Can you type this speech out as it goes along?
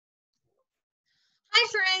Hi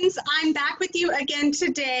friends, I'm back with you again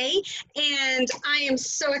today and I am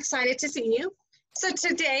so excited to see you. So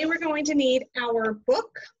today we're going to need our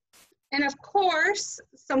book and of course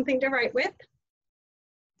something to write with.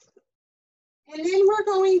 And then we're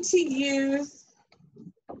going to use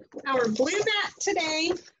our blue mat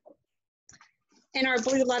today and our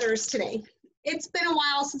blue letters today. It's been a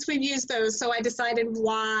while since we've used those, so I decided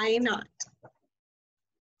why not.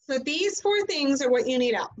 So these four things are what you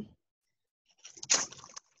need out.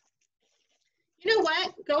 You know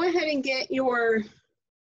what? Go ahead and get your,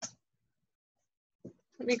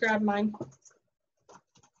 let me grab mine.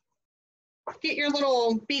 Get your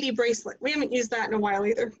little beady bracelet. We haven't used that in a while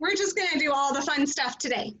either. We're just gonna do all the fun stuff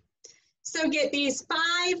today. So get these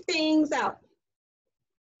 5 things out.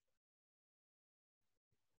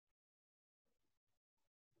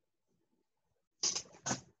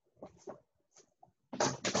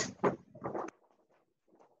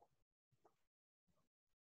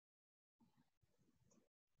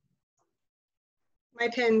 My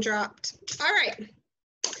pen dropped. All right.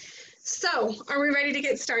 So are we ready to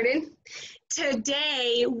get started?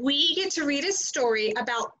 Today, we get to read a story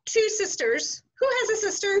about 2 sisters. Who has a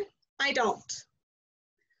sister? I don't.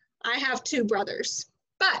 I have 2 brothers.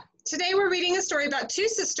 But today we're reading a story about 2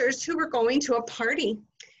 sisters who were going to a party.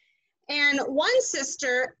 And one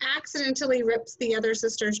sister accidentally rips the other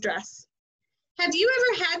sister's dress. Have you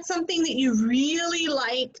ever had something that you really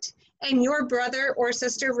liked and your brother or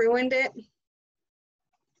sister ruined it?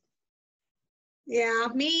 Yeah,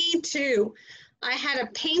 me too. I had a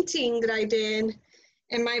painting that I did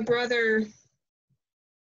and my brother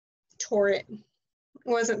tore it. It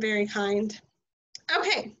wasn't very kind.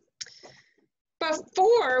 Okay,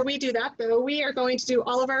 before we do that though, we are going to do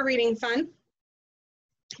all of our reading fun.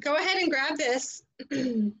 Go ahead and grab this.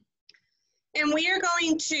 And we are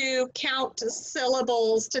going to count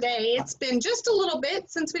syllables today. It's been just a little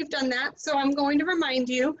bit since we've done that, so I'm going to remind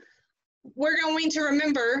you. We're going to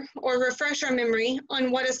remember or refresh our memory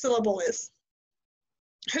on what a syllable is.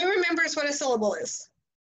 Who remembers what a syllable is?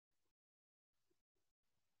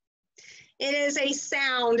 It is a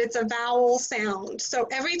sound, it's a vowel sound. So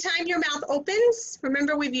every time your mouth opens,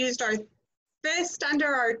 remember we've used our fist under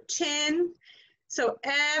our chin. So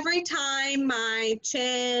every time my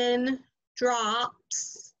chin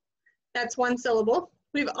drops, that's one syllable.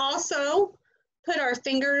 We've also put our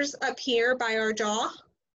fingers up here by our jaw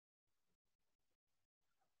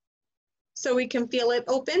so we can feel it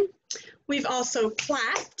open. We've also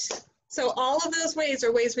clapped. So all of those ways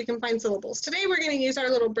are ways we can find syllables. Today we're going to use our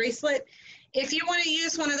little bracelet. If you want to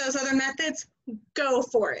use one of those other methods, go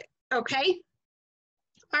for it, okay?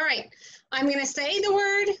 All right, I'm going to say the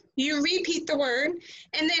word, you repeat the word,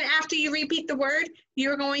 and then after you repeat the word,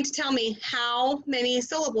 you're going to tell me how many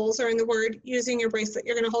syllables are in the word using your bracelet.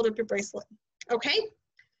 You're going to hold up your bracelet, okay?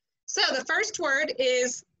 So the first word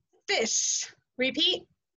is fish. Repeat.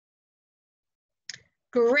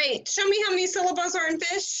 Great. Show me how many syllables are in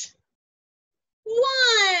fish.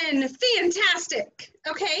 1. Fantastic.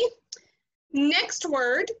 Okay. Next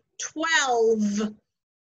word, 12.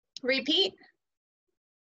 Repeat.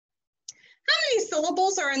 How many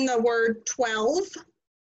syllables are in the word 12?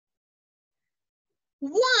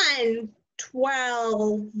 1.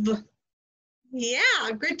 12.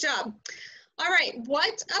 Yeah, good job. All right,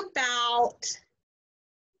 what about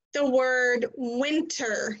the word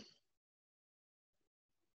winter?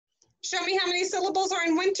 Show me how many syllables are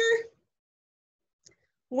in winter.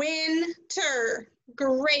 Winter.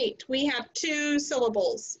 Great, we have 2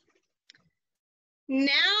 syllables. Now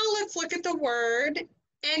let's look at the word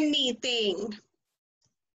anything.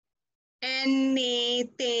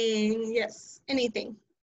 Anything, yes, anything.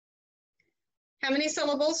 How many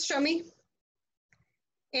syllables? Show me.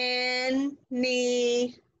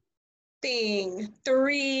 Anything.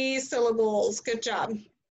 3 syllables, good job.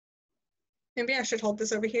 Maybe I should hold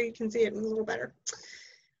this over here, you can see it a little better.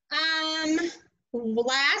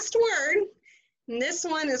 Last word, and this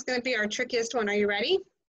one is going to be our trickiest one. Are you ready?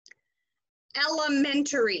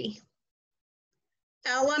 Elementary.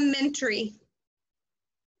 Elementary.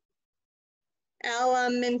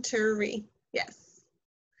 Elementary. Yes.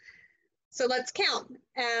 So let's count.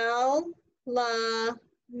 Elementary.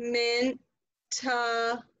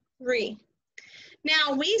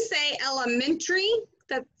 Now we say elementary,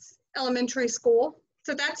 that's elementary school.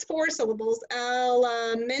 So that's 4 syllables,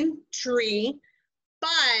 elementary,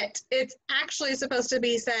 but it's actually supposed to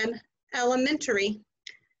be said elementary.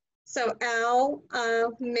 So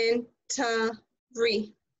elementary.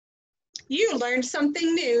 You learned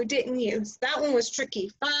something new, didn't you? So that one was tricky.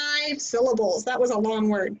 5 syllables. That was a long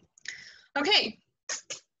word. Okay.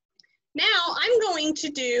 Now I'm going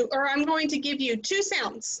to give you two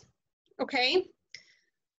sounds, okay?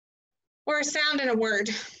 Or a sound and a word.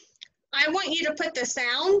 I want you to put the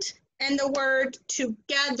sound and the word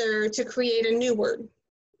together to create a new word.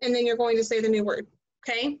 And then you're going to say the new word,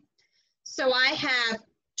 okay? So I have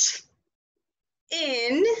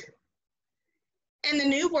in, and the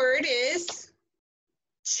new word is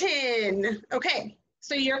chin. Okay,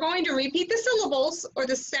 so you're going to repeat the syllables or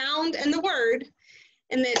the sound and the word,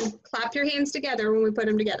 and then clap your hands together when we put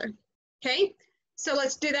them together. Okay, so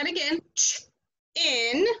let's do that again.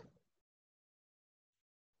 In,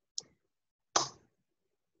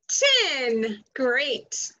 chin.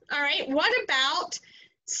 Great. All right, what about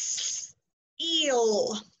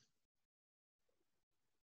eel?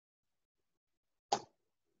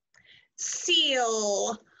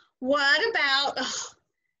 Seal. What about,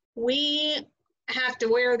 we have to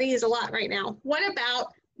wear these a lot right now. What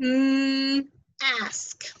about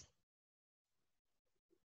ask?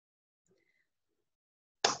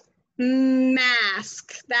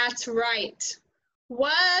 Mask. That's right.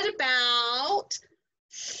 What about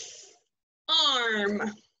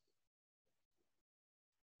arm?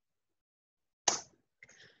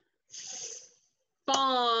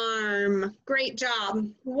 Farm. Great job.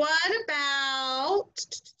 What about,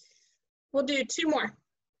 we'll do two more.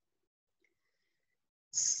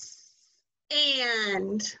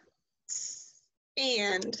 And.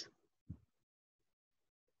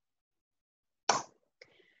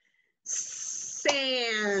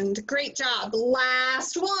 Sand. Great job.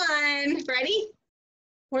 Last one. Ready?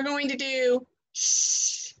 We're going to do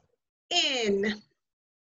in.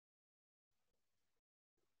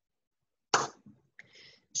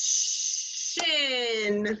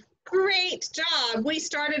 Shin. Great job. We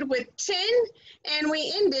started with chin and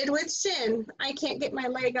we ended with shin. I can't get my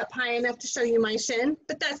leg up high enough to show you my shin,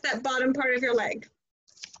 but that's that bottom part of your leg.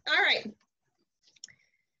 All right.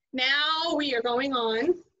 Now we are going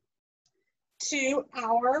on to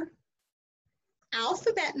our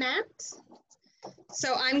alphabet mat.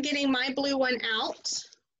 So I'm getting my blue one out.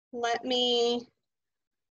 Let me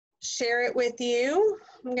share it with you.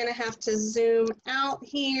 I'm gonna have to zoom out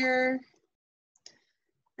here.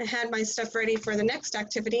 I had my stuff ready for the next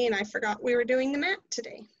activity and I forgot we were doing the mat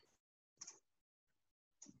today.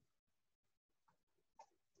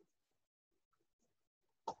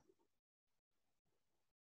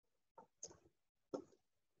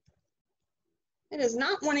 It is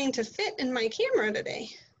not wanting to fit in my camera today.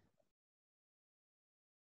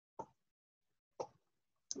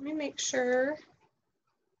 Let me make sure.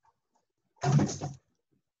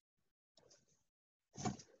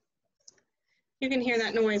 You can hear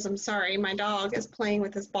that noise, I'm sorry. My dog is playing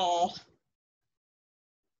with his ball.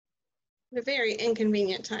 At a very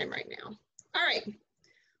inconvenient time right now. All right,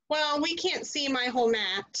 well, we can't see my whole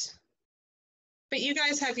mat, but you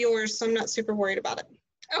guys have yours, so I'm not super worried about it.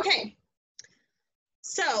 Okay,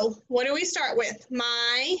 so what do we start with?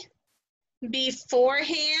 My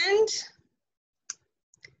beforehand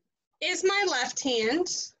is my left hand.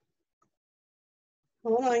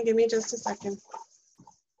 Hold on, give me just a second.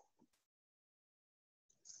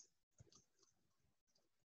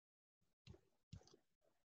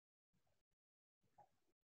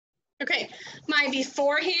 Okay, my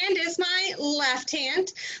beforehand is my left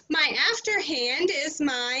hand. My afterhand is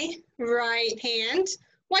my right hand.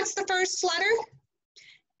 What's the first letter?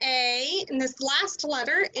 A, and this last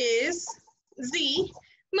letter is Z.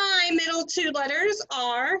 My middle two letters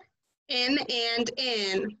are N and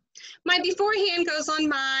N. My beforehand goes on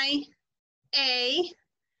my A.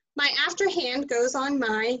 My afterhand goes on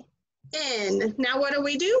my N. Now what do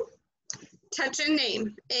we do? Touch and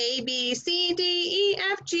name. A, B, C, D, E,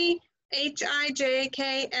 F, G, H, I, J,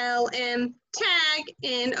 K, L, M, tag,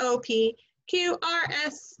 N, O, P, Q, R,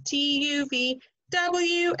 S, T, U, V,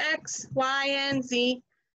 W, X, Y, and Z.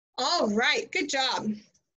 All right, good job.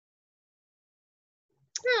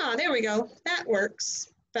 Ah, there we go. That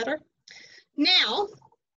works better. Now,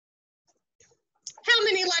 how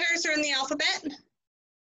many letters are in the alphabet?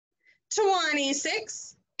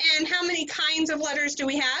 26. And how many kinds of letters do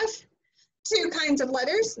we have? 2 kinds of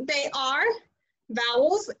letters. They are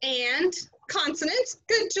vowels and consonants.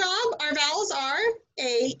 Good job. Our vowels are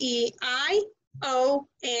A, E, I, O,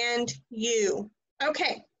 and U.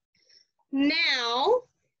 Okay. Now,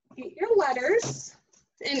 get your letters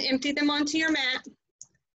and empty them onto your mat.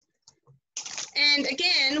 And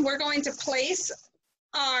again, we're going to place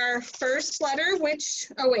our first letter, which,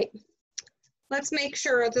 oh wait, let's make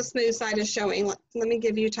sure the smooth side is showing. Let me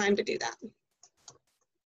give you time to do that.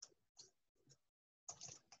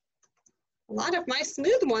 A lot of my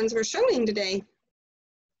smooth ones were showing today.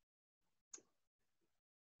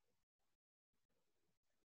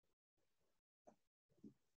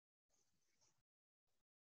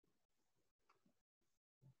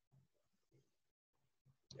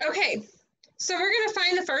 Okay, so we're going to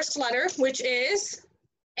find the first letter, which is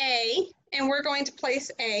A, and we're going to place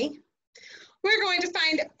A. We're going to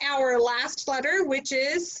find our last letter, which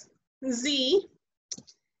is Z,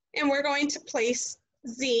 and we're going to place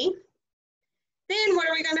Z. Then what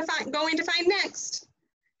are we going to find next?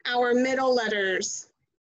 Our middle letters,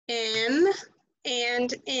 M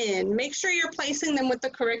and N. Make sure you're placing them with the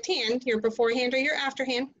correct hand, your beforehand or your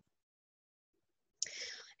afterhand.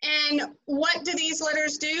 And what do these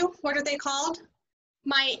letters do? What are they called?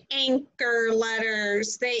 My anchor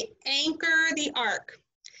letters. They anchor the arc.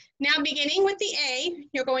 Now, beginning with the A,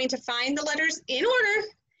 you're going to find the letters in order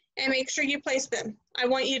and make sure you place them. I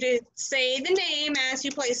want you to say the name as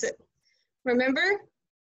you place it. Remember,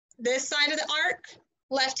 this side of the arc,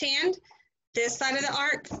 left hand. This side of the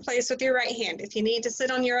arc, place with your right hand. If you need to sit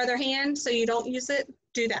on your other hand so you don't use it,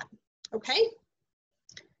 do that, okay?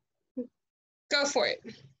 Go for it.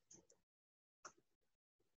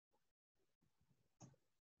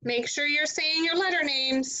 Make sure you're saying your letter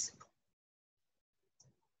names.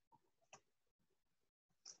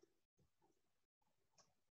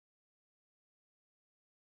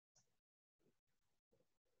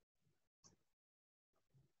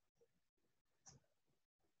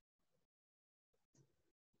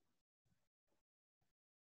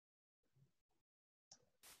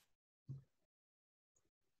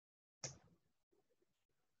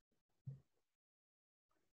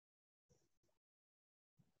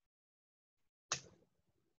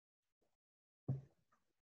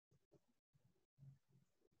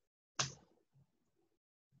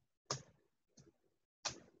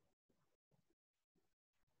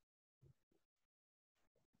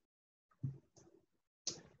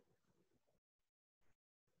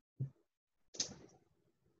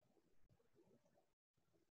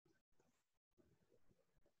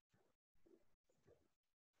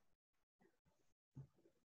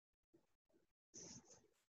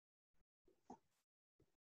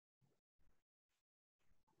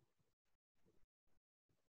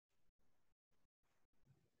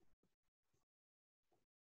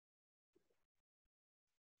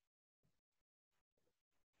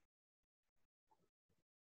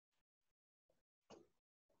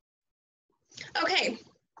 Okay,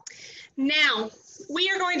 now we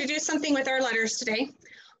are going to do something with our letters today.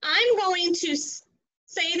 I'm going to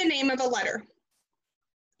say the name of a letter.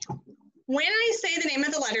 When I say the name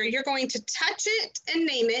of the letter, you're going to touch it and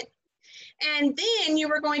name it, and then you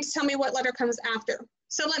are going to tell me what letter comes after.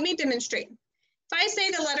 So let me demonstrate. If I say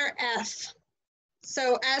the letter F,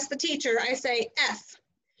 so as the teacher, I say F,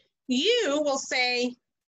 you will say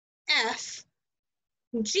F.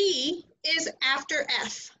 G is after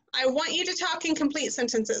F. I want you to talk in complete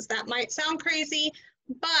sentences. That might sound crazy,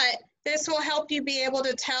 but this will help you be able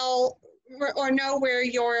to tell or know where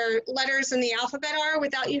your letters in the alphabet are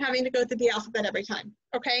without you having to go through the alphabet every time,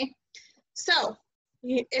 okay? So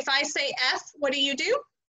if I say F, what do you do?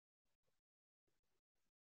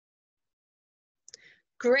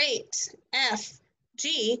 Great, F.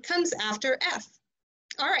 G comes after F.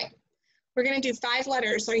 All right, we're gonna do 5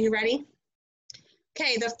 letters. Are you ready?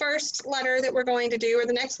 Okay, the first letter that we're going to do, or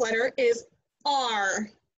the next letter, is R.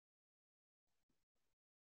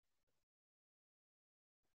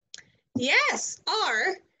 Yes,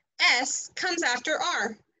 R. S comes after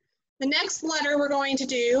R. The next letter we're going to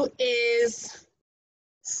do is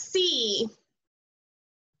C.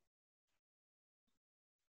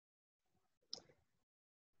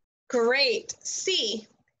 Great, C.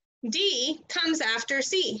 D comes after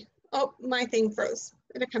C. Oh, my thing froze.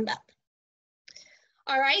 It'll come back.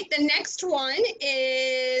 All right, the next one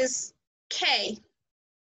is K.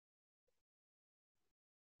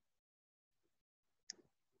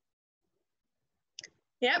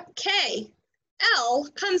 Yep, K. L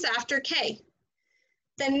comes after K.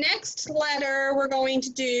 The next letter we're going to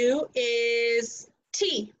do is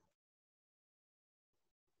T.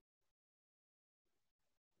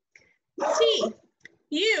 T.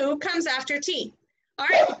 U comes after T. All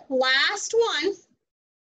right, last one.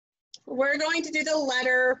 We're going to do the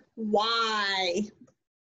letter Y.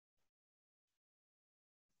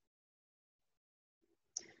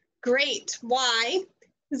 Great, Y.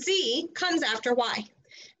 Z comes after Y.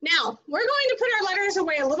 Now, we're going to put our letters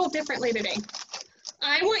away a little differently today.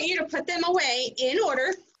 I want you to put them away in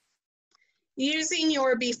order using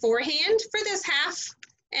your beforehand for this half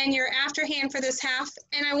and your afterhand for this half,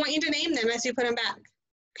 and I want you to name them as you put them back,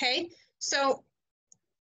 okay? So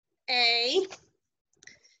A,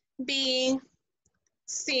 B,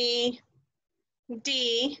 C,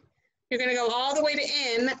 D, you're gonna go all the way to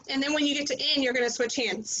M, and then when you get to N, you're gonna switch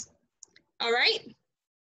hands. All right?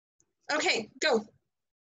 Okay, go.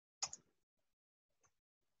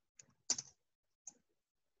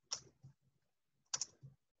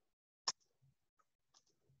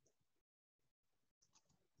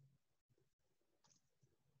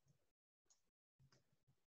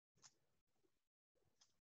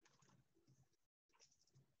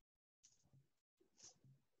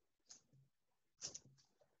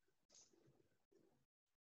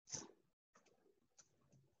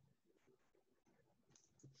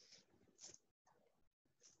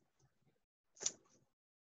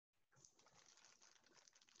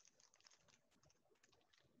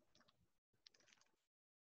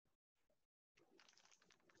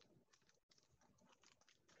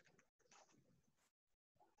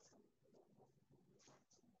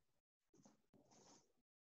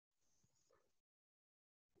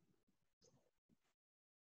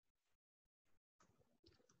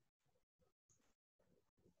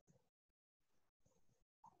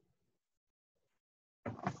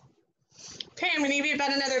 Okay, I'm going to give you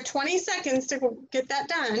about another 20 seconds to get that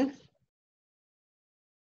done.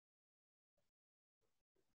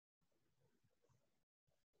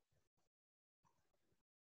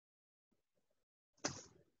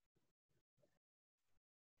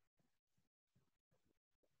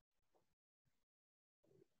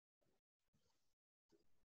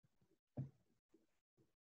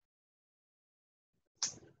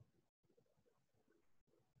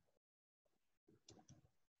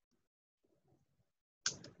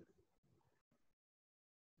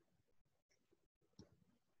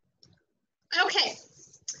 Okay,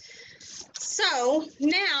 so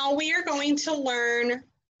now we are going to learn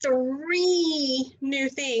 3 new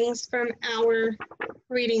things from our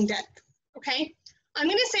reading deck, okay? I'm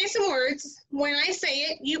going to say some words. When I say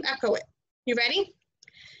it, you echo it. You ready?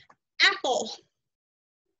 Apple,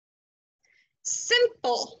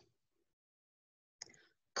 simple,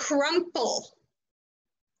 crumple.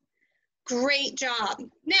 Great job.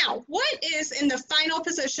 Now, what is in the final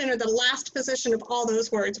position or the last position of all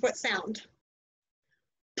those words? What sound?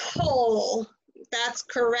 Pull. That's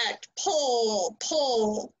correct. Pull,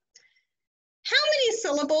 pull. How many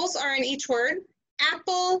syllables are in each word?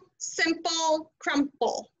 Apple, simple,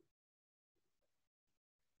 crumple.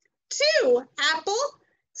 2. Apple,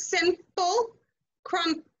 simple,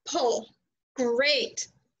 crumple. Great.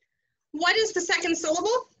 What is the second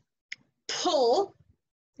syllable? Pull.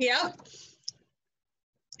 Yep.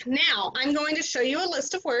 Now, I'm going to show you a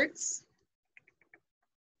list of words.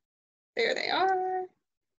 There they are.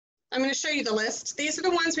 I'm going to show you the list. These are the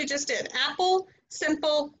ones we just did. Apple,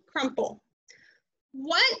 simple, crumple.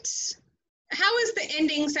 How is the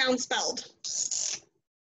ending sound spelled?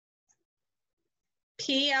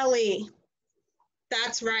 P-L-E.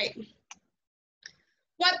 That's right.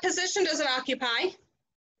 What position does it occupy?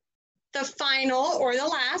 The final or the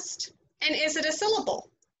last. And is it a syllable?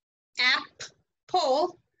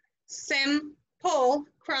 Apple, simple,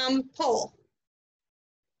 crumple.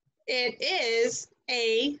 It is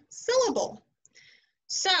a syllable.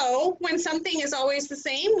 So when something is always the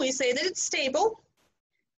same, we say that it's stable.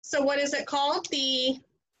 So what is it called? The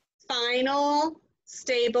final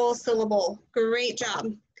stable syllable. Great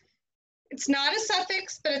job. It's not a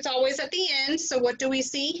suffix, but it's always at the end. So what do we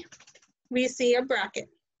see? We see a bracket.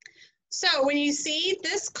 So when you see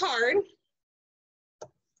this card,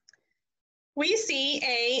 we see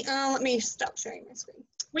a, let me stop sharing my screen.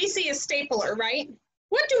 We see a stapler, right?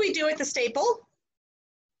 What do we do with the staple?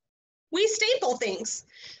 We staple things.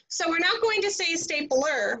 So we're not going to say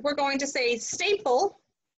stapler. We're going to say staple,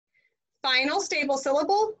 final stable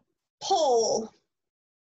syllable, pull.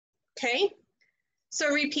 Okay? So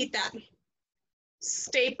repeat that.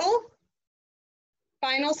 Staple,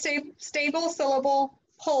 final stable syllable,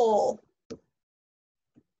 pull.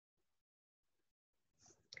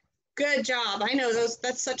 Good job. I know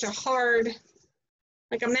that's such a hard,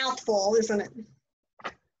 like a mouthful, isn't it?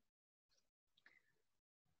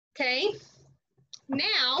 Okay,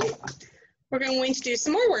 now we're going to do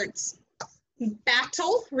some more words.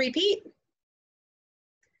 Battle, repeat.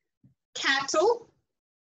 Cattle.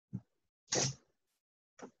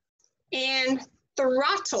 And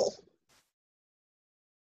throttle.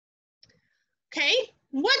 Okay,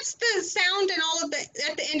 what's the sound in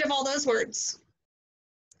at the end of all those words?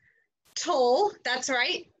 Toll, that's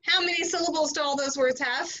right. How many syllables do all those words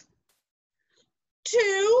have?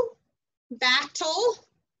 2. Battle,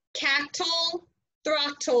 cattle,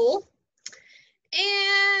 throttle.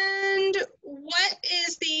 And what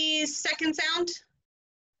is the second sound?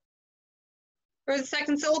 Or the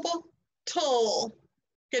second syllable? Toll.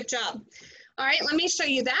 Good job. All right, let me show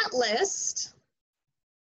you that list.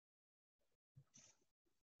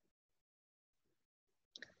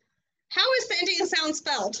 How is the ending sound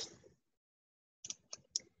spelled?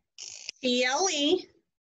 P-L-E.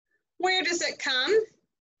 Where does it come?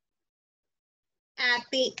 At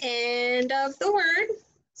the end of the word.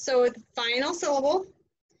 So the final syllable.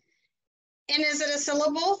 And is it a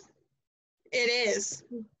syllable? It is.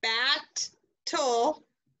 Bat, toll,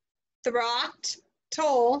 throt,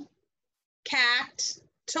 toll, cat,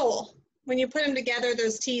 toll. When you put them together,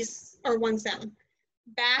 those T's are one sound.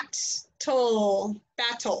 Bat, toll,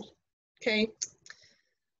 battle. Okay.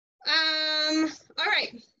 All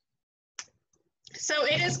right. So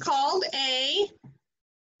it is called a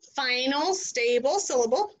final stable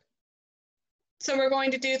syllable. So we're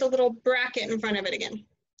going to do the little bracket in front of it again.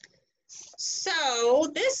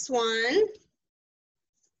 So this one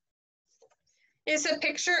is a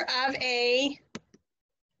picture of a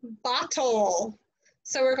bottle.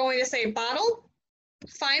 So we're going to say bottle,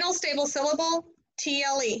 final stable syllable,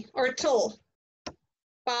 T-L-E, or tull.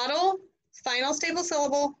 Bottle, final stable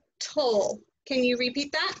syllable, tull. Can you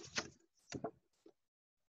repeat that?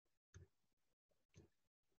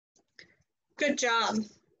 Good job.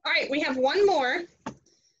 All right, we have one more.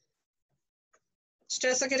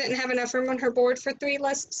 Jessica didn't have enough room on her board for 3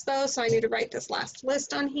 lists though, so I need to write this last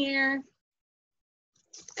list on here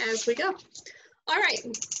as we go. All right,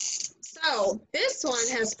 so this one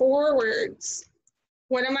has 4 words.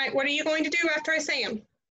 What are you going to do after I say them?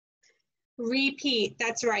 Repeat,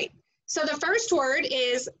 that's right. So the first word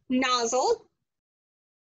is nozzle.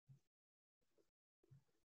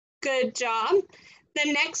 Good job.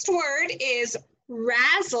 The next word is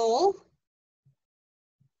razzle.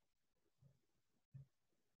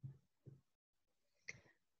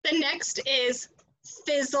 The next is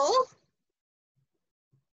fizzle.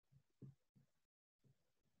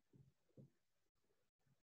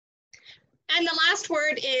 And the last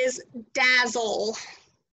word is dazzle.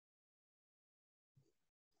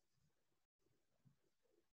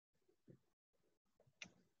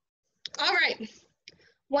 All right,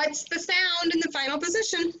 what's the sound in the final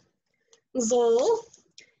position? Zul.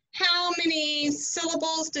 How many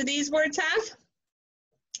syllables do these words have?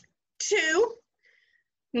 2.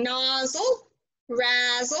 Nozzle,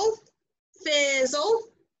 razzle, fizzle,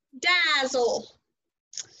 dazzle.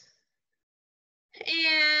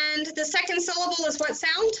 And the second syllable is what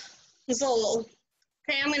sound? Zul.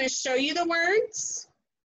 Okay, I'm going to show you the words.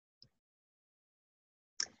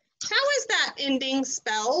 How is that ending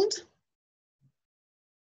spelled?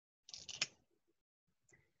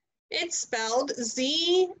 It's spelled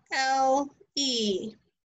Z-L-E.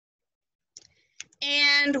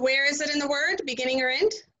 And where is it in the word, beginning or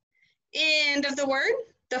end? End of the word,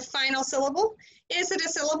 the final syllable. Is it a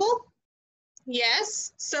syllable?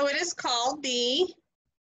 Yes, so it is called the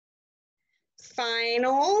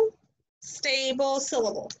final stable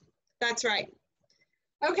syllable. That's right.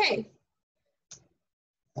 Okay,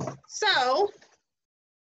 so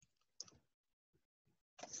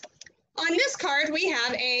on this card we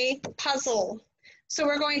have a puzzle. So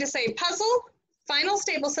we're going to say puzzle, final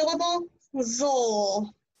stable syllable,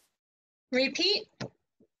 zul. Repeat.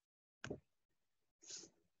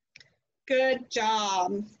 Good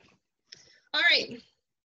job. All right.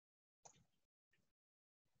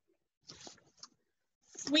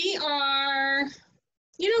 We are,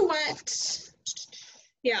 you know what?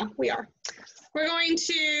 Yeah, we are. We're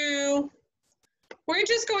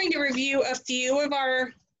just going to review a few of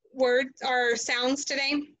our words, our sounds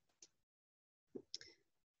today.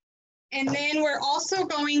 And then we're also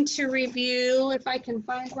going to review, if I can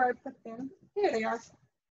find where I put them, here they are,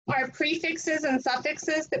 our prefixes and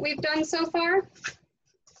suffixes that we've done so far,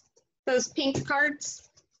 those pink cards.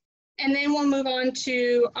 And then we'll move on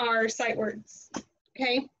to our sight words,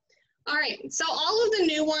 okay? All right, so all of the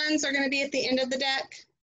new ones are going to be at the end of the deck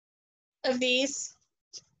of these,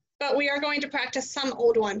 but we are going to practice some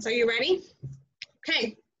old ones. Are you ready?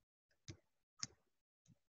 Okay.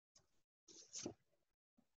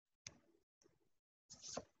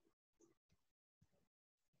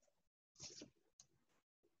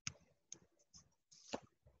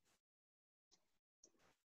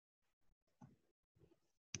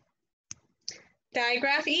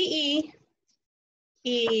 Digraph EE.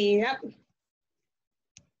 Yep.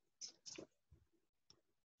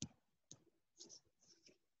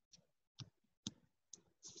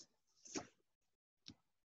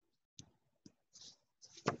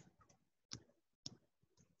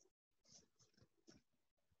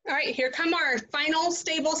 All right, here come our final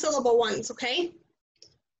stable syllable ones, okay?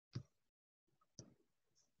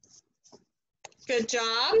 Good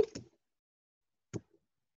job.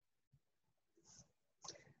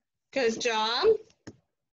 Good job.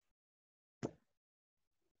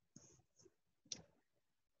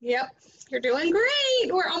 Yep, you're doing great.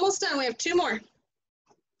 We're almost done. We have 2 more.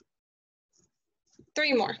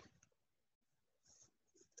 3 more.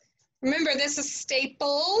 Remember, this is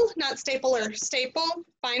staple, not stapler, staple,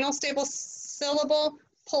 final stable syllable,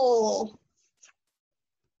 pull.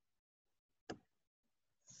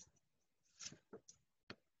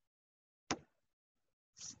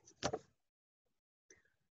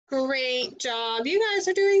 Great job. You guys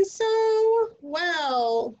are doing so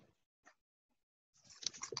well.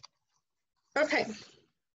 Okay.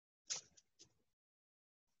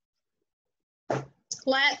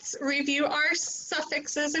 Let's review our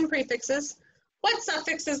suffixes and prefixes. What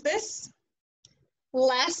suffix is this?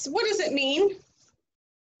 Less. What does it mean?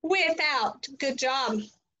 Without. Good job.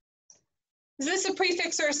 Is this a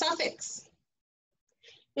prefix or a suffix?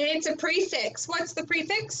 It's a prefix. What's the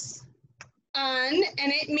prefix? Un,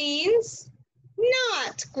 and it means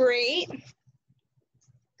not. Great.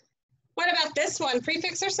 What about this one?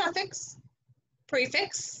 Prefix or suffix?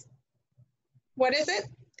 Prefix. What is it?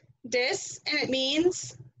 Dis, and it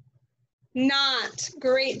means not.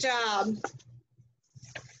 Great job.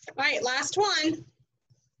 All right, last one.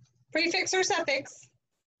 Prefix or suffix?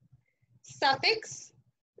 Suffix.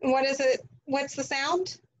 And what is it? What's the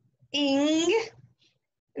sound? Ing.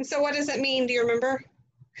 And so what does it mean? Do you remember?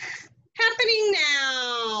 Happening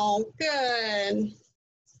now. Good.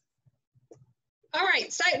 All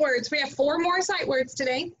right, sight words. We have 4 more sight words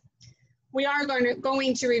today. We are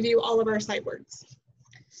going to review all of our sight words.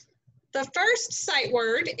 The first sight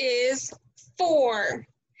word is 4.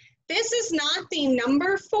 This is not the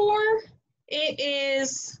number 4. It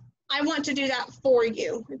is, I want to do that for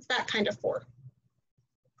you. It's that kind of 4.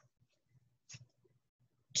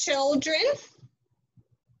 Children.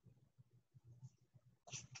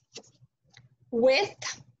 With.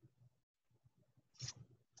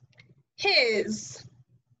 His.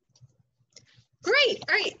 Great.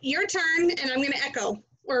 All right, your turn, and I'm going to echo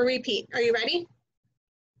or repeat. Are you ready?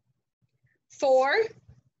 4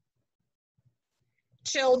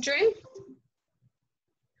 children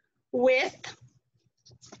with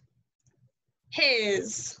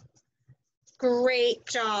his. Great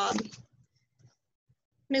job.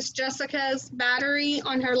 Miss Jessica's battery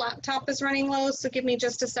on her laptop is running low, so give me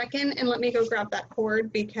just a second and let me go grab that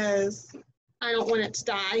cord because I don't want it to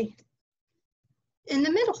die in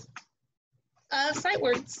the middle of sight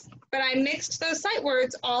words. But I mixed those sight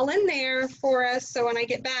words all in there for us, so when I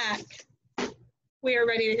get back, we are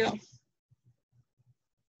ready to go.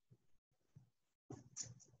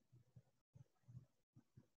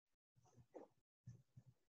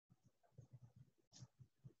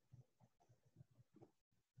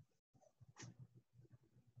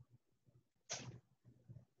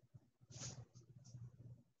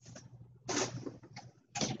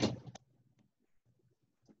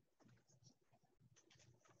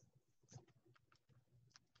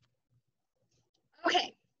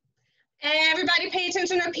 Okay, everybody pay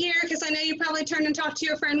attention up here because I know you probably turned and talked to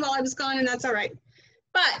your friend while I was gone, and that's all right.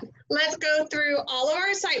 But let's go through all of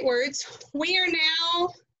our sight words. We are now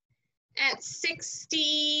at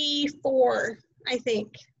 64, I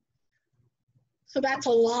think. So that's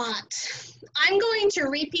a lot. I'm going to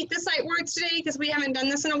repeat the sight words today because we haven't done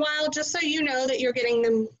this in a while, just so you know that you're getting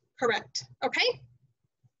them correct, okay?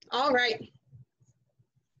 All right.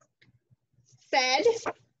 Said,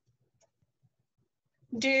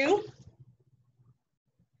 do,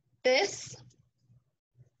 this,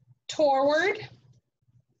 toward,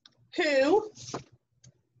 who,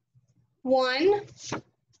 one,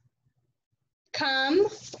 come,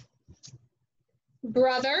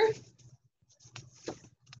 brother,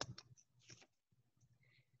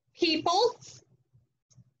 people,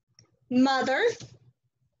 mother,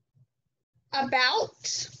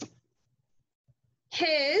 about,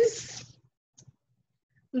 his,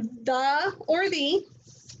 the or the,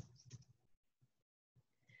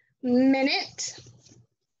 minute,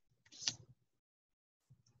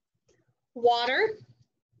 water,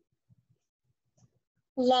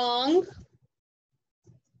 long,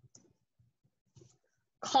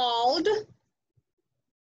 called,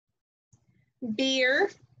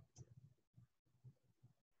 beer,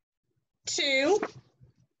 to,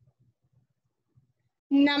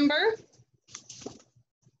 number,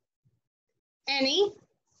 any,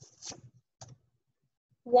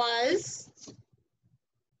 was,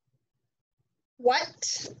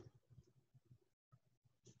 what,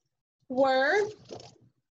 were,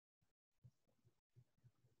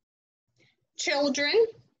 children,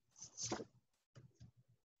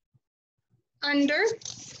 under,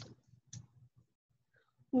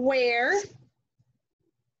 where,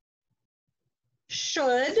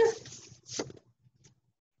 should,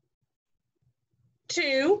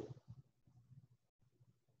 to,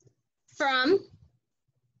 from,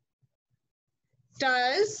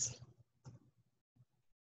 does,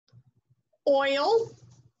 oil,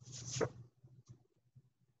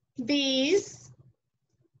 these,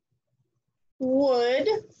 would,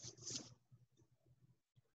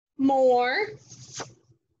 more,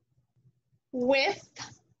 with,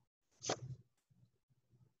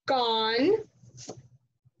 gone,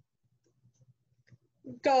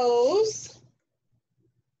 goes,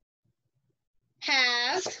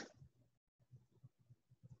 have,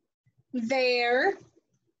 there,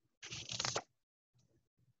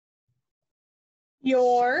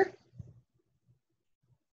 your,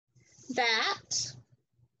 that,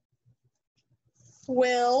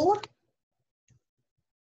 will,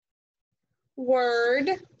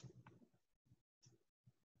 word,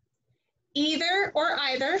 either or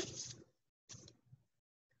either,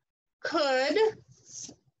 could,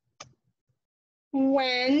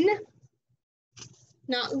 when,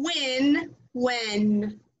 not when,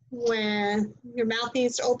 When. Your mouth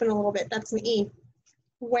needs to open a little bit. That's an E.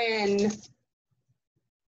 When.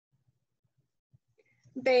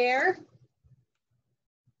 There.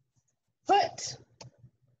 Put.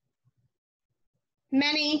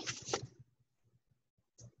 Many.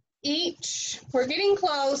 Each. We're getting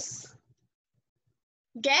close.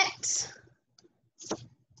 Get.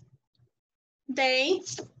 They.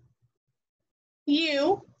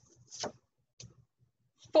 You.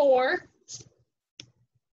 For.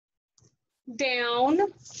 Down.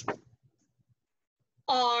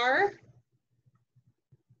 Are.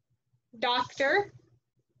 Doctor.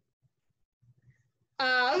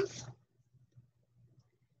 Of.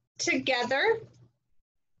 Together.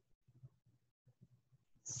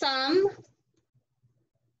 Some.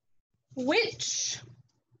 Which.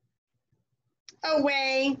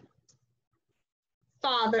 Away.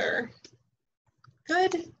 Father.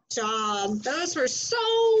 Good job. Those were so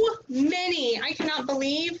many. I cannot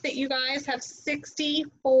believe that you guys have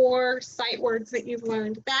 64 sight words that you've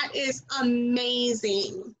learned. That is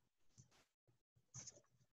amazing.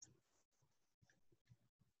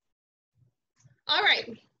 All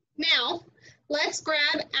right, now let's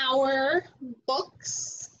grab our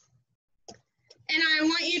books. And I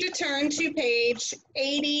want you to turn to page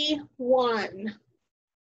 81.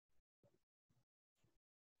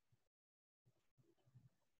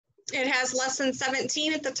 It has lesson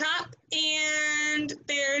 17 at the top, and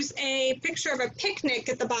there's a picture of a picnic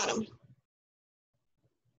at the bottom.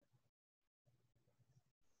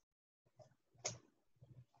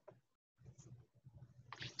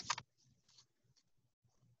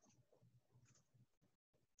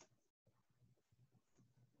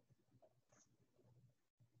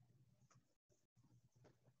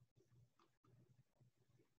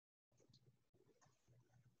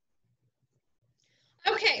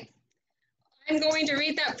 Okay, I'm going to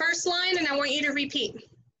read that first line and I want you to repeat.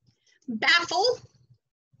 Baffle,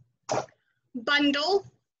 bundle,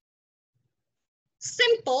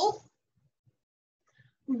 simple,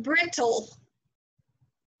 brittle.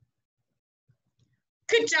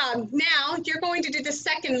 Good job. Now you're going to do the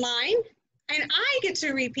second line and I get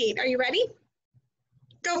to repeat. Are you ready?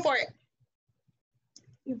 Go for it.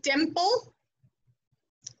 Dimple,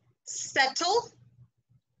 settle,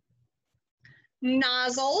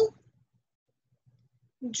 nozzle,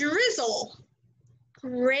 drizzle.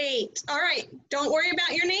 Great. All right, don't worry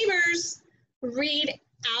about your neighbors. Read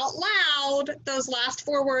out loud those last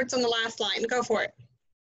 4 words on the last line. Go for it.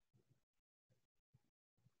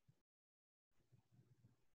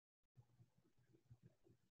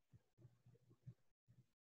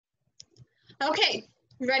 Okay,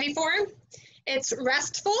 ready for it? It's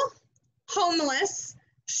restful, homeless,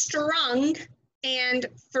 strung, and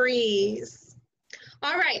freeze.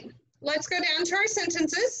 All right, let's go down to our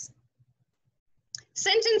sentences.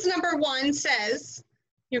 Sentence number 1 says,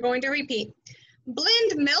 you're going to repeat,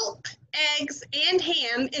 blend milk, eggs, and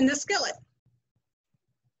ham in the skillet.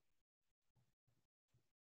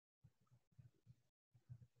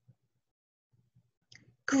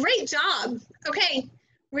 Great job. Okay,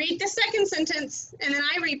 read the second sentence and then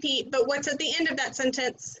I repeat, but what's at the end of that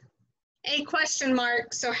sentence? A question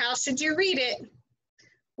mark. So how should you read it?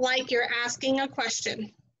 Like you're asking a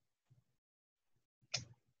question.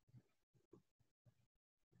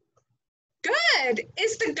 Good.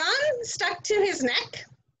 Is the gun stuck to his neck?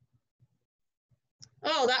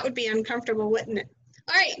 Oh, that would be uncomfortable, wouldn't it?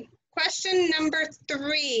 All right, question number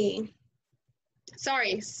 3.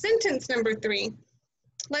 Sorry, sentence number 3.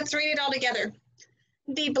 Let's read it all together.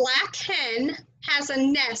 The black hen has a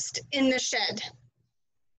nest in the shed.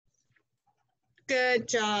 Good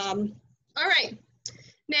job. All right,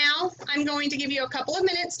 now I'm going to give you a couple of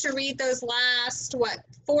minutes to read those last,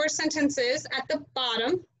 4 sentences at the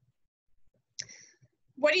bottom.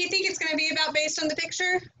 What do you think it's going to be about based on the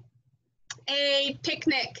picture? A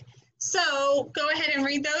picnic. So go ahead and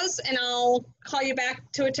read those and I'll call you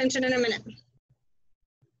back to attention in a minute.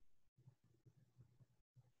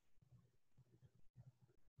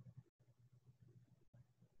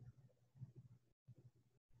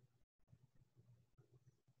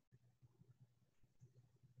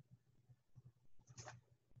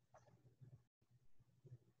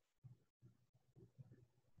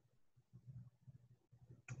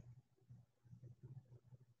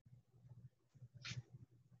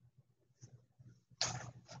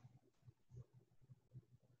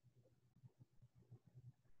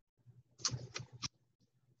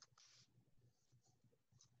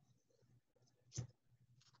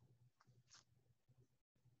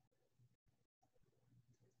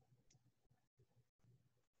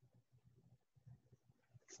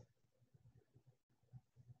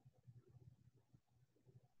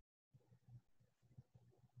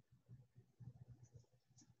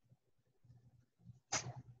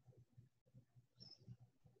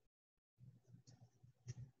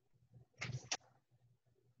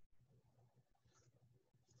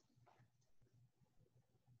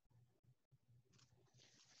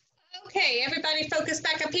 Okay, everybody focus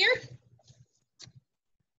back up here.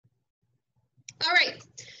 All right,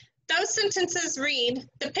 those sentences read,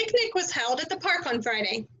 the picnic was held at the park on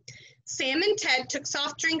Friday. Sam and Ted took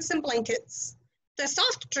soft drinks and blankets. The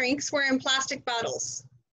soft drinks were in plastic bottles.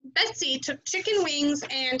 Betsy took chicken wings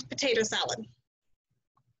and potato salad.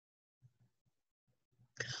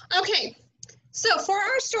 Okay, so for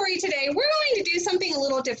our story today, we're going to do something a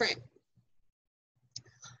little different.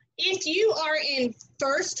 If you are in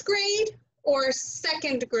first grade or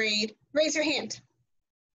second grade, raise your hand.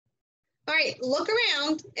 All right, look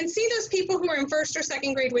around and see those people who are in first or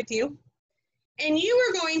second grade with you. And you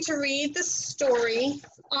are going to read the story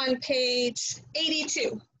on page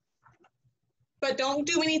 82. But don't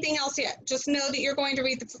do anything else yet. Just know that you're going to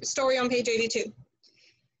read the story on page 82.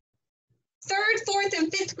 Third, fourth,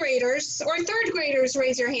 and fifth graders, or third graders,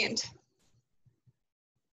 raise your hand.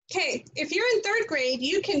 Okay, if you're in third grade,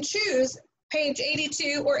 you can choose page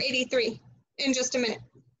 82 or 83 in just a minute,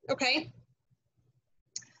 okay?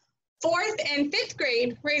 Fourth and fifth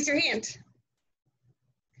grade, raise your hand.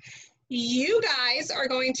 You guys are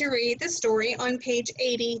going to read the story on page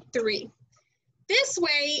 83. This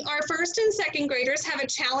way, our first and second graders have a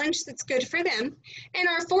challenge that's good for them, and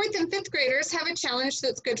our fourth and fifth graders have a challenge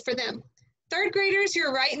that's good for them. Third graders,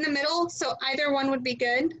 you're right in the middle, so either one would be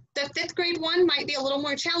good. The fifth grade one might be a little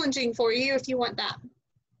more challenging for you if you want that.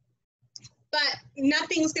 But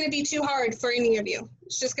nothing's going to be too hard for any of you.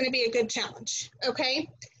 It's just going to be a good challenge, okay?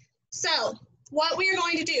 So what we are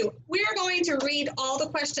going to do, we are going to read all the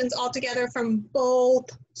questions all together from both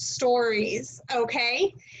stories,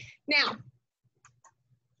 okay? Now,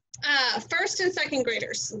 first and second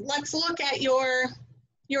graders, let's look at your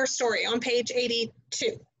story on page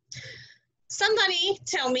 82. Somebody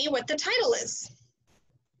tell me what the title is.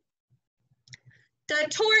 The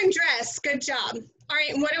Torn Dress, good job. All right,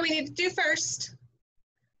 and what do we need to do first?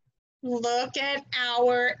 Look at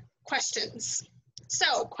our questions.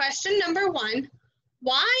 So question number 1,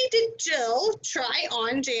 why did Jill try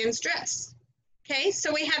on Jan's dress? Okay,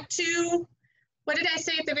 so we have two, what did I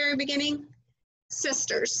say at the very beginning?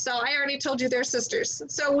 Sisters. So I already told you they're sisters.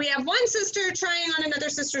 So we have one sister trying on another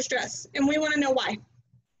sister's dress, and we want to know why.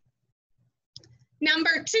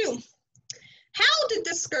 Number 2, how did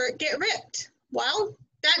the skirt get ripped? Well,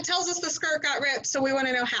 that tells us the skirt got ripped, so we want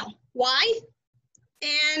to know how. Why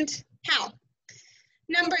and how.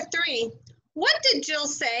 Number 3, what did Jill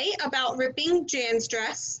say about ripping Jan's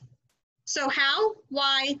dress? So how,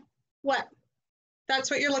 why, what?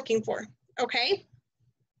 That's what you're looking for, okay?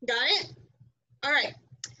 Got it? All right,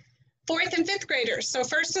 fourth and fifth graders. So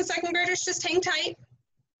first and second graders, just hang tight.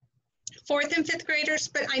 Fourth and fifth graders,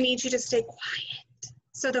 but I need you to stay quiet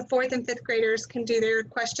so the fourth and fifth graders can do their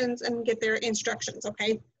questions and get their instructions,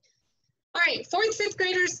 okay? All right, fourth, fifth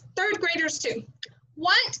graders, third graders too.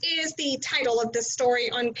 What is the title of this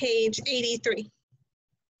story on page 83?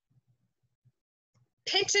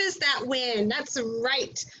 Pitches that win, that's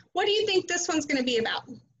right. What do you think this one's gonna be about?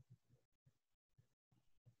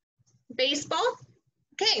 Baseball?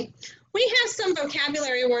 Okay, we have some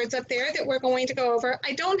vocabulary words up there that we're going to go over.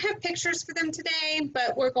 I don't have pictures for them today,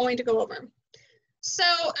 but we're going to go over them. So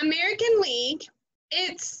American League,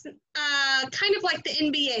 it's kind of like the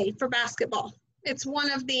NBA for basketball. It's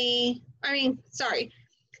one of the,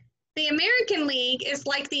 the American League is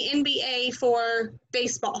like the NBA for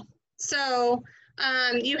baseball. So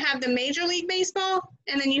you have the Major League Baseball,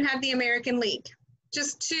 and then you have the American League.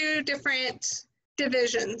 Just two different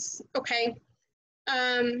divisions, okay?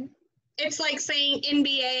 It's like saying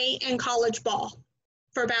NBA and college ball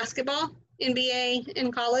for basketball, NBA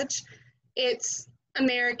and college. It's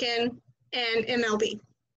American and MLB,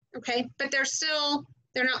 okay? But they're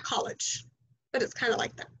not college, but it's kind of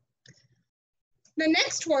like that. The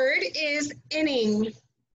next word is inning.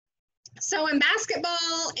 So in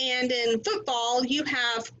basketball and in football, you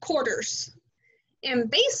have quarters. In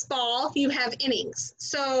baseball, you have innings.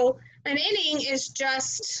 So an inning is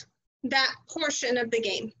just that portion of the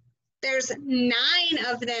game. There's 9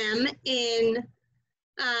 of them in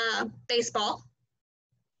baseball.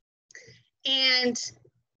 And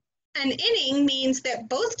an inning means that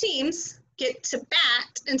both teams get to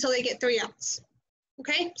bat until they get 3 outs.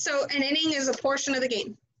 Okay, so an inning is a portion of the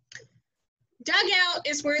game. Dugout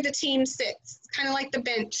is where the team sits, kind of like the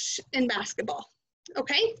bench in basketball.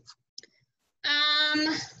 Okay,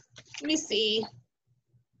 let me see.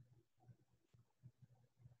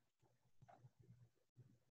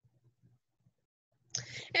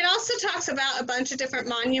 It also talks about a bunch of different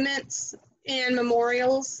monuments and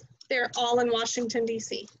memorials. They're all in Washington,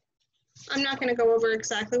 D.C. I'm not going to go over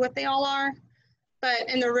exactly what they all are, but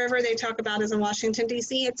in the river they talk about is in Washington,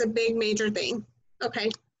 D.C. It's a big major thing. Okay.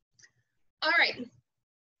 All right.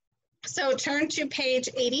 So turn to page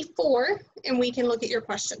 84 and we can look at your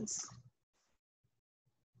questions.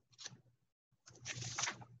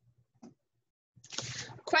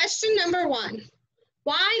 Question number 1.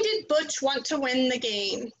 Why did Butch want to win the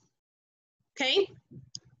game? Okay,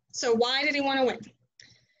 so why did he want to win?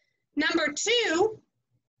 Number 2,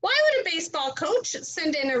 why would a baseball coach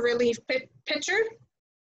send in a relief pitcher?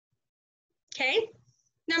 Okay,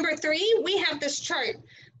 number 3, we have this chart.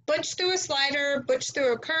 Butch threw a slider, Butch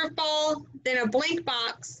threw a curveball, then a blank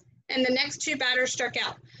box, and the next 2 batters struck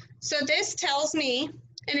out. So this tells me,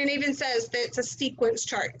 and it even says that it's a sequence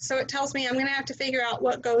chart. So it tells me I'm going to have to figure out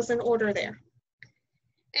what goes in order there.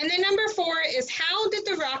 And then number 4 is, how did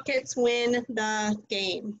the Rockets win the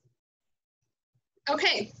game?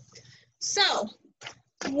 Okay, so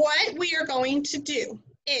what we are going to do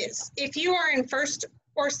is, if you are in 1st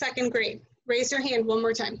or 2nd grade, raise your hand one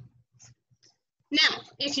more time. Now,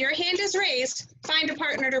 if your hand is raised, find a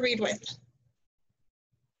partner to read with.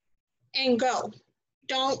 And go.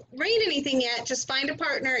 Don't read anything yet, just find a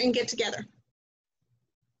partner and get together.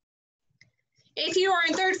 If you are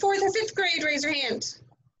in 3rd, 4th, or 5th grade, raise your hand.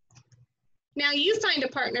 Now you find a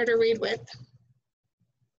partner to read with.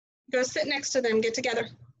 Go sit next to them, get together.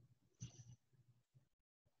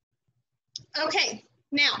 Okay,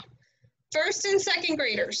 now, 1st and 2nd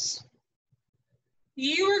graders,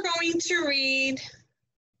 you are going to read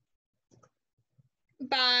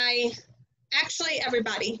by, actually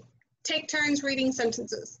everybody, take turns reading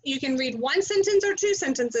sentences. You can read 1 sentence or 2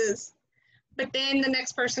 sentences, but then the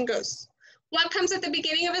next person goes. What comes at the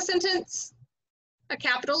beginning of a sentence? A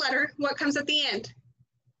capital letter. What comes at the end?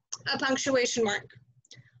 A punctuation mark.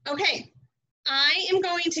 Okay, I am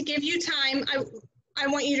going to give you time. I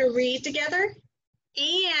want you to read together,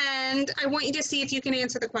 and I want you to see if you can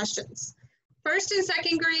answer the questions. 1st and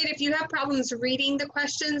 2nd grade, if you have problems reading the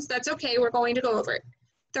questions, that's okay, we're going to go over it.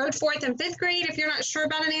 3rd, 4th, and 5th grade, if you're not sure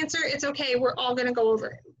about an answer, it's okay, we're all gonna go over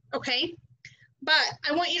it, okay? But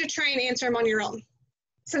I want you to try and answer them on your own,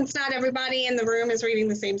 since not everybody in the room is reading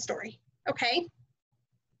the same story, okay?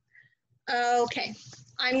 Okay,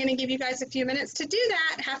 I'm gonna give you guys a few minutes to do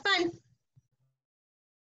that. Have fun.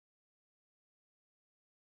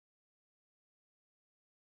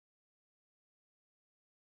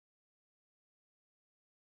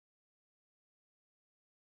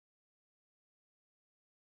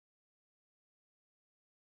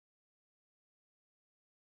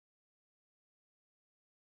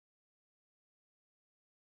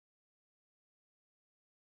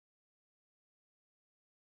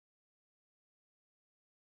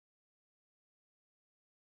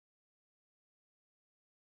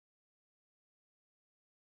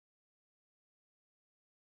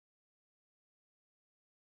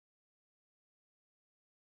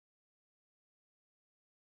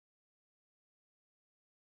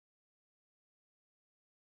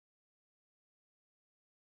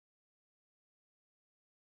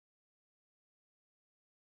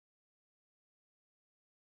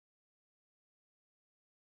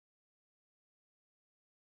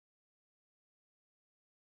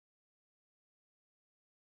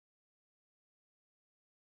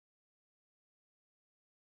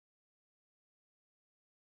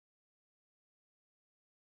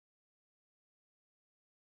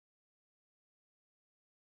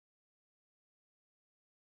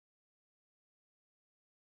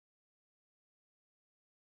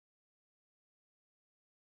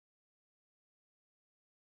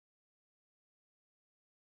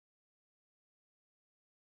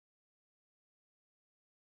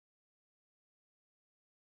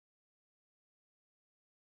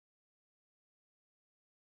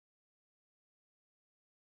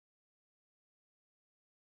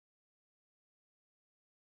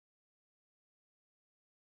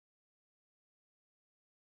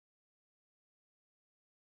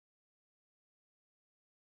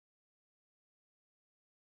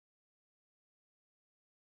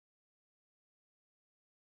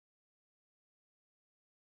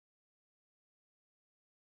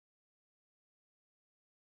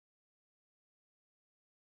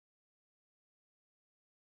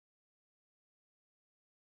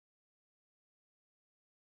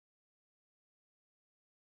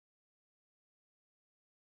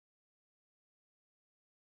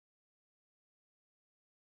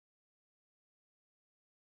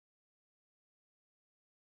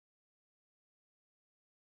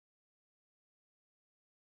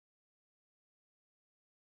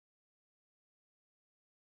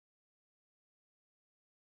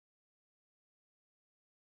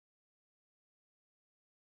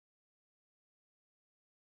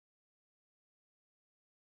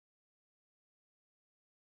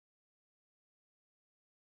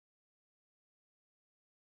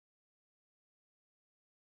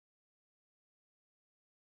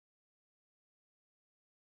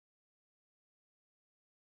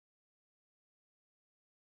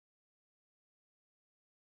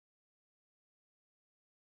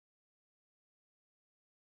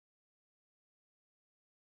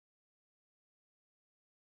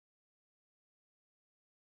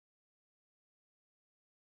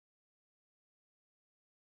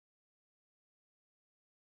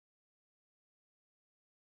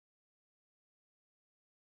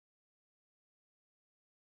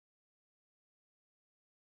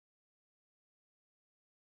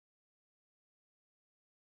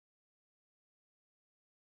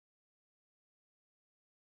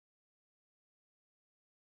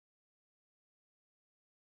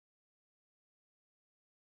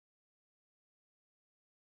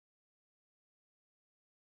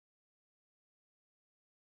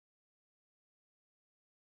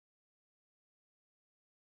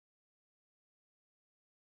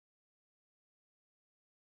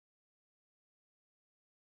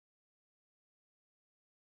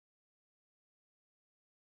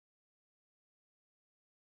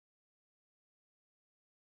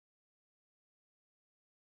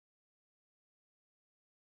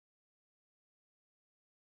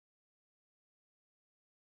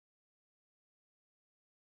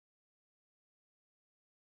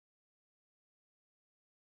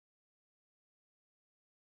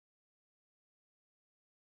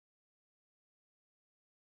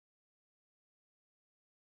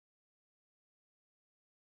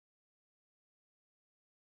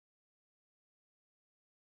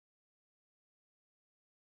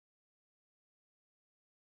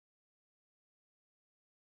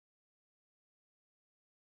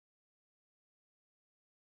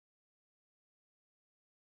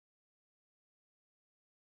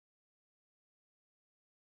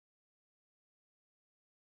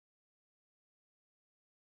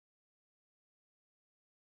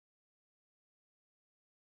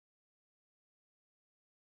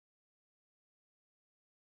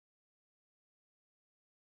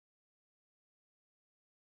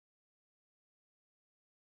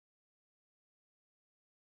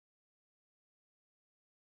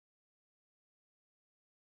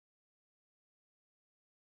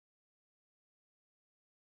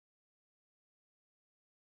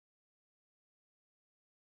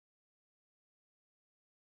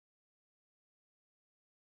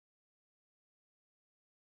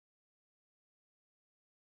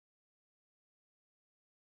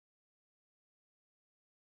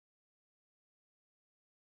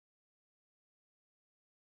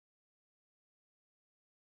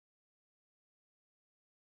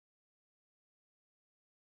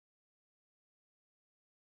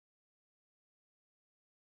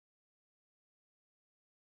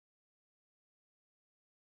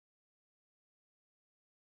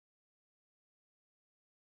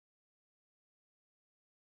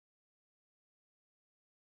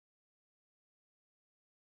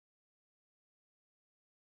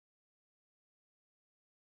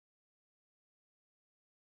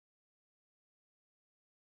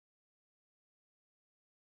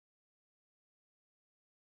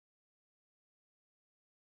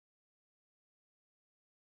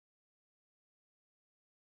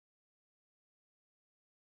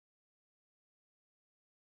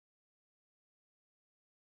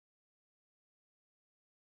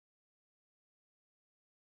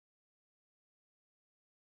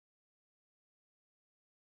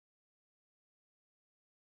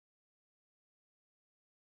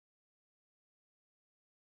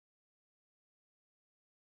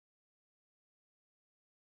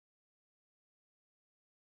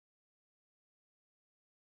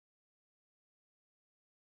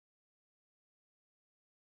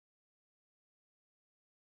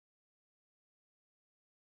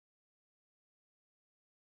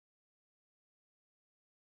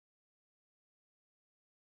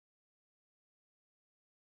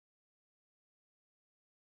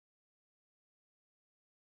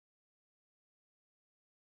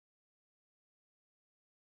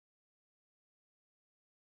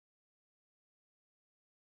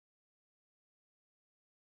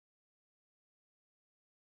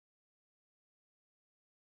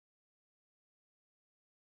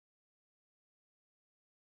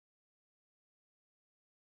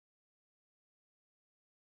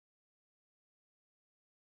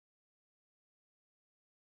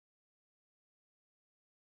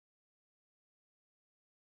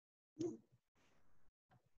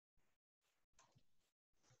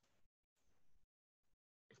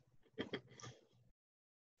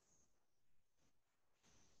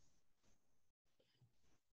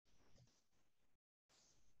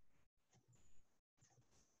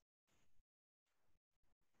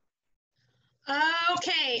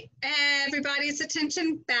 Okay, everybody's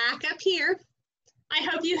attention back up here. I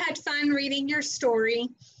hope you had fun reading your story.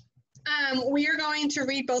 We are going to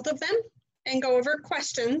read both of them and go over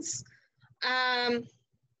questions.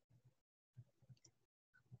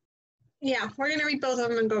 Yeah, we're going to read both of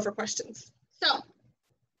them and go over questions. So,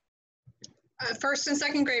 first and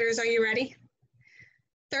second graders, are you ready?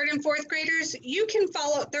 Third and fourth graders, you can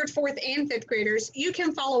follow, third, fourth, and fifth graders, you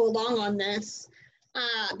can follow along on this.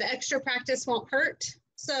 The extra practice won't hurt.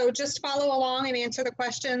 So just follow along and answer the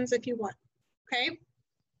questions if you want, okay?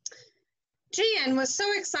 Jan was so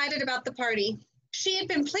excited about the party. She had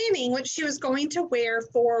been planning what she was going to wear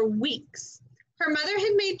for weeks. Her mother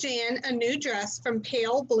had made Jan a new dress from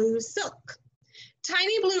pale blue silk.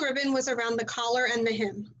 Tiny blue ribbon was around the collar and the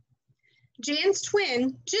hem. Jan's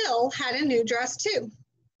twin, Jill, had a new dress too.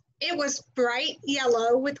 It was bright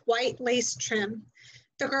yellow with white lace trim.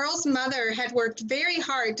 The girl's mother had worked very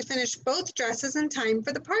hard to finish both dresses in time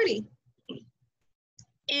for the party.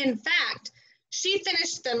 In fact, she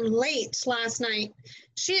finished them late last night.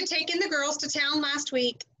 She had taken the girls to town last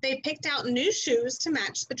week. They picked out new shoes to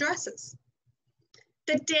match the dresses.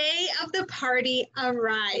 The day of the party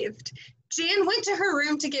arrived. Jan went to her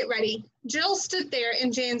room to get ready. Jill stood there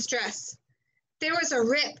in Jan's dress. There was a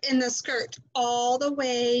rip in the skirt all the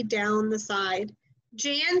way down the side.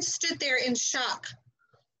 Jan stood there in shock.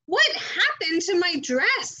 What happened to my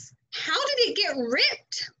dress? How did it get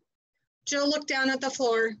ripped? Jill looked down at the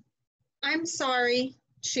floor. I'm sorry,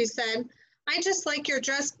 she said. I just like your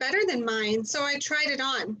dress better than mine, so I tried it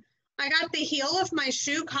on. I got the heel of my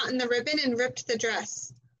shoe caught in the ribbon and ripped the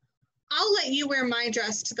dress. I'll let you wear my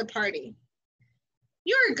dress to the party.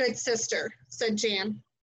 You're a good sister, said Jan.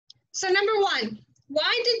 So number one,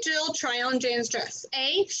 why did Jill try on Jan's dress?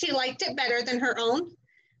 A, she liked it better than her own.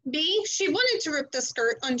 B, she wanted to rip the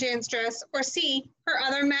skirt on Jan's dress. Or C,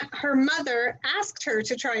 her mother asked her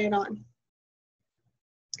to try it on.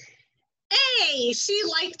 A, she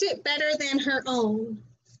liked it better than her own.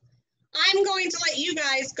 I'm going to let you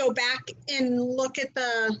guys go back and look at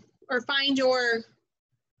or find your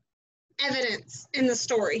evidence in the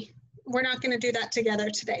story. We're not going to do that together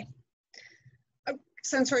today,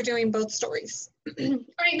 since we're doing both stories. All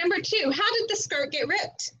right, number two, how did the skirt get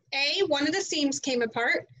ripped? A, one of the seams came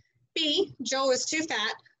apart. B, Jill was too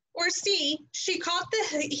fat. Or C, she caught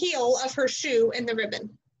the heel of her shoe in the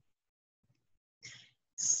ribbon.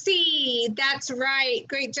 C, that's right,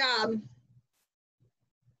 great job.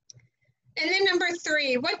 And then number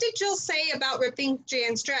three, what did Jill say about ripping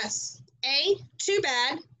Jan's dress? A, too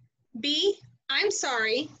bad. B, I'm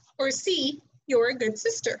sorry. Or C, you're a good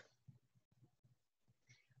sister.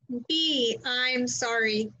 B, I'm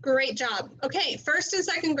sorry. Great job. Okay, first and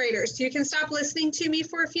second graders, you can stop listening to me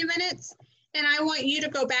for a few minutes, and I want you to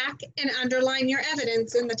go back and underline your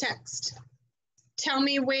evidence in the text. Tell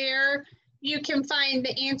me where you can find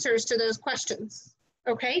the answers to those questions,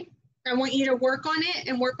 okay? I want you to work on it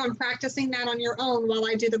and work on practicing that on your own while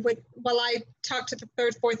I talk to the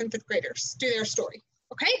third, fourth, and fifth graders, do their story,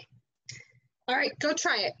 okay? All right, go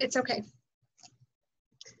try it. It's okay.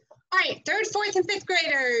 All right, third, fourth, and fifth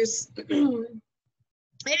graders.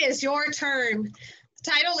 It is your turn.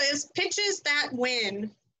 The title is Pitches That Win.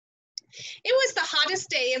 It was the hottest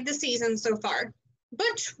day of the season so far.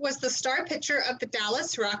 Butch was the star pitcher of the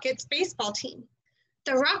Dallas Rockets baseball team.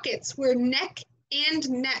 The Rockets were neck and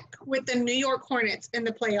neck with the New York Hornets in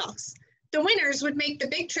the playoffs. The winners would make the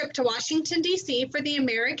big trip to Washington, D.C. for the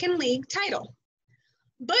American League title.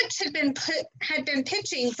 Butch had been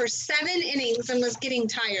pitching for 7 innings and was getting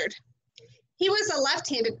tired. He was a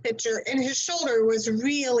left-handed pitcher and his shoulder was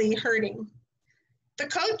really hurting. The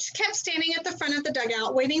coach kept standing at the front of the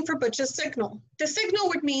dugout waiting for Butch's signal. The signal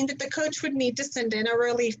would mean that the coach would need to send in a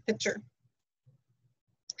relief pitcher.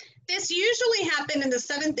 This usually happened in the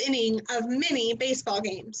 7th inning of many baseball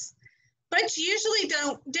games. Butch usually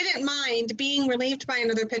didn't mind being relieved by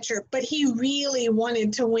another pitcher, but he really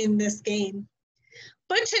wanted to win this game.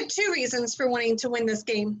 Butch had 2 reasons for wanting to win this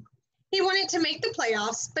game. He wanted to make the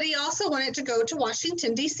playoffs, but he also wanted to go to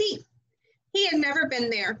Washington, D.C. He had never been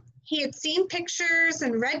there. He had seen pictures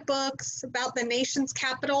and read books about the nation's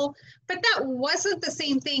capital, but that wasn't the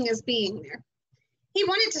same thing as being there. He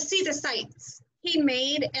wanted to see the sights. He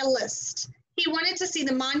made a list. He wanted to see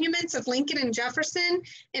the monuments of Lincoln and Jefferson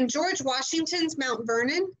and George Washington's Mount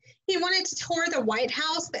Vernon. He wanted to tour the White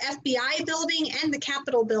House, the FBI building, and the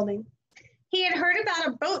Capitol building. He had heard about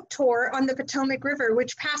a boat tour on the Potomac River,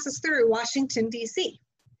 which passes through Washington, D.C.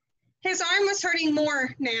 His arm was hurting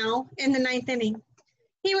more now in the 9th inning.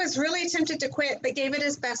 He was really tempted to quit, but gave it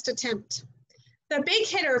his best attempt. The big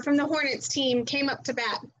hitter from the Hornets team came up to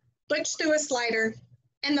bat. Butch threw a slider.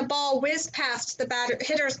 and the ball whizzed past the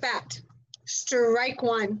hitter's bat. Strike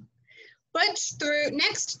one. Butch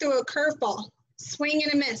next threw a curveball. Swing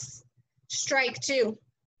and a miss. Strike two.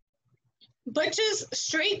 Butch's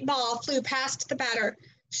straight ball flew past the batter.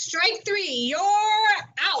 Strike three, you're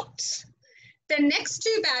out. The next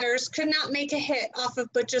two batters could not make a hit off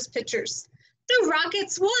of Butch's pitchers. The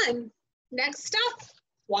Rockets won. Next up,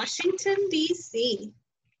 Washington, D.C.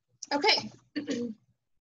 Okay,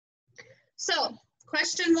 so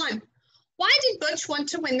question one. Why did Butch want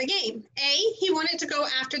to win the game? A, he wanted to go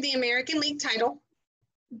after the American League title.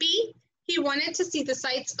 B, he wanted to see the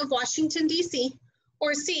sights of Washington, D.C.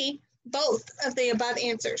 Or C, both of the above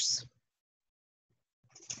answers.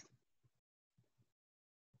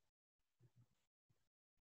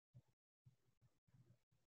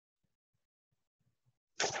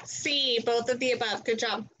 C, both of the above. Good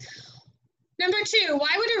job. Number two, why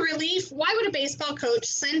would a baseball coach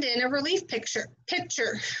send in a relief pitcher?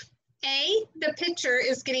 A, the pitcher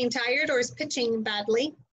is getting tired or is pitching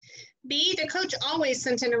badly. B, the coach always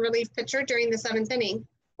sent in a relief pitcher during the 7th inning.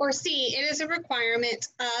 Or C, it is a requirement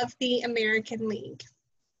of the American League.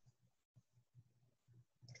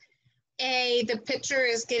 A, the pitcher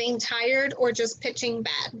is getting tired or just pitching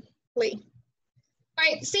badly. All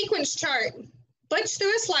right, sequence chart. Butch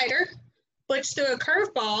threw a slider, Butch threw a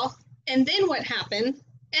curveball, and then what happened?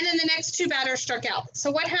 And then the next two batters struck out.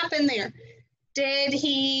 So what happened there?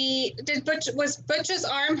 Was Butch's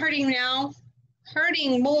arm hurting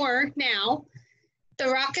more now? The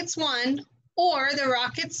Rockets won, or the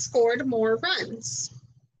Rockets scored more runs?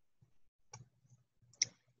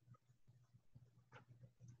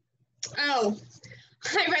 Oh,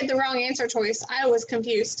 I read the wrong answer choice. I was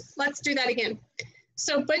confused. Let's do that again.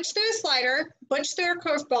 So Butch threw a slider, Butch threw a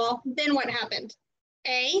curveball, then what happened?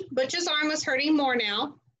 A, Butch's arm was hurting more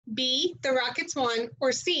now. B, the Rockets won.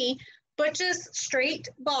 Or C, Butch's straight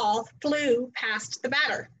ball flew past the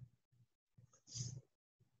batter.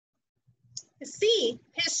 C,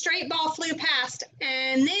 his straight ball flew past,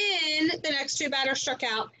 and then the next two batters struck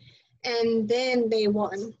out, and then they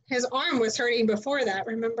won. His arm was hurting before that,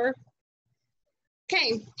 remember?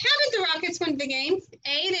 Okay, how did the Rockets win the game?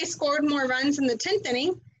 A, they scored more runs in the 10th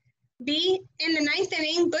inning. B, in the 9th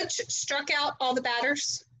inning, Butch struck out all the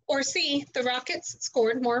batters. Or C, the Rockets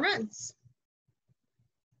scored more runs.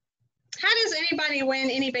 How does anybody win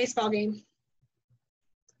any baseball game?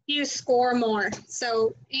 You score more.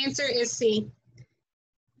 So answer is C.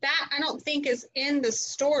 That I don't think is in the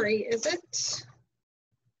story, is it?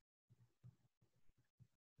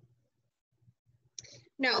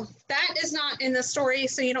 No, that is not in the story,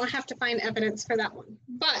 so you don't have to find evidence for that one.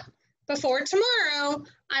 But before tomorrow,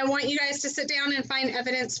 I want you guys to sit down and find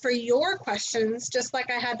evidence for your questions, just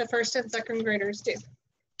like I had the 1st and 2nd graders do.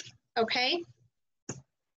 Okay?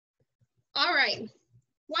 All right.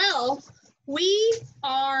 Well, we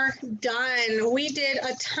are done. We did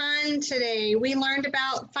a ton today. We learned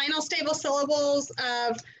about final stable syllables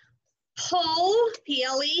of pole,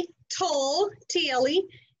 P-L-E, toll, T-L-E,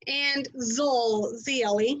 and zol,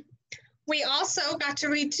 Z-L-E. We also got to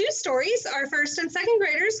read 2 stories. Our 1st and 2nd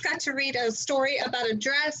graders got to read a story about a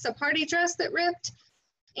dress, a party dress that ripped.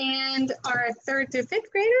 And our 3rd through 5th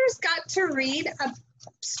graders got to read a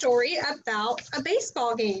story about a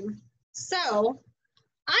baseball game. So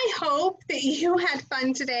I hope that you had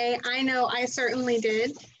fun today. I know I certainly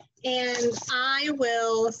did. And I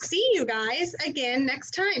will see you guys again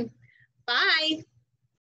next time. Bye.